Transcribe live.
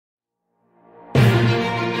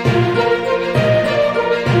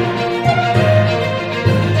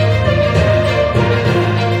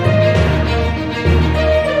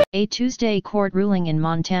A Tuesday court ruling in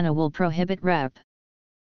Montana will prohibit Rep.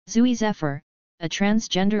 Zooey Zephyr, a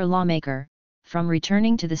transgender lawmaker, from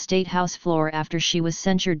returning to the state house floor after she was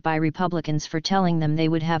censured by Republicans for telling them they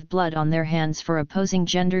would have blood on their hands for opposing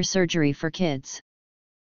gender surgery for kids.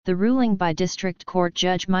 The ruling by District Court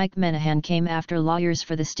Judge Mike Menahan came after lawyers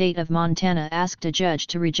for the state of Montana asked a judge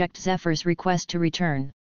to reject Zephyr's request to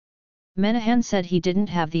return. Menahan said he didn't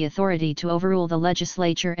have the authority to overrule the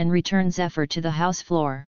legislature and return Zephyr to the House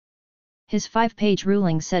floor. His 5-page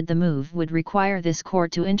ruling said the move would require this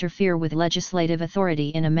court to interfere with legislative authority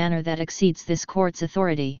in a manner that exceeds this court's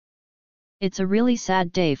authority. It's a really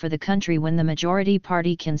sad day for the country when the majority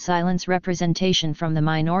party can silence representation from the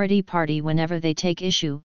minority party whenever they take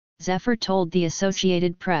issue, Zephyr told the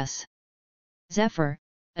Associated Press. Zephyr,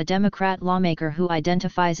 a Democrat lawmaker who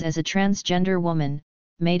identifies as a transgender woman,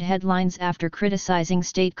 made headlines after criticizing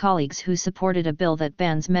state colleagues who supported a bill that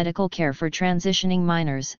bans medical care for transitioning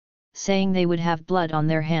minors, saying they would have blood on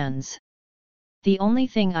their hands. "The only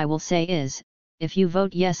thing I will say is, if you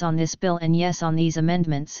vote yes on this bill and yes on these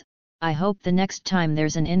amendments, I hope the next time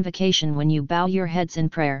there's an invocation when you bow your heads in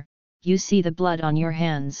prayer, you see the blood on your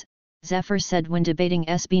hands," Zephyr said when debating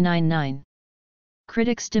SB 99.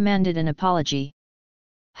 Critics demanded an apology.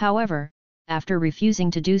 However, after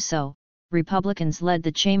refusing to do so, Republicans led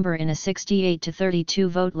the chamber in a 68-32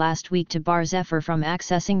 vote last week to bar Zephyr from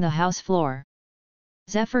accessing the House floor.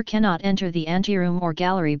 Zephyr cannot enter the anteroom or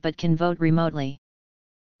gallery but can vote remotely.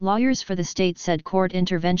 Lawyers for the state said court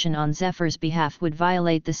intervention on Zephyr's behalf would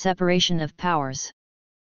violate the separation of powers.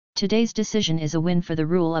 "Today's decision is a win for the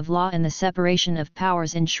rule of law and the separation of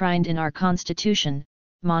powers enshrined in our Constitution,"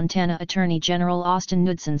 Montana Attorney General Austin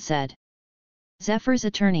Knudsen said. Zephyr's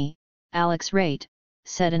attorney, Alex Raitt,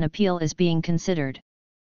 said an appeal is being considered.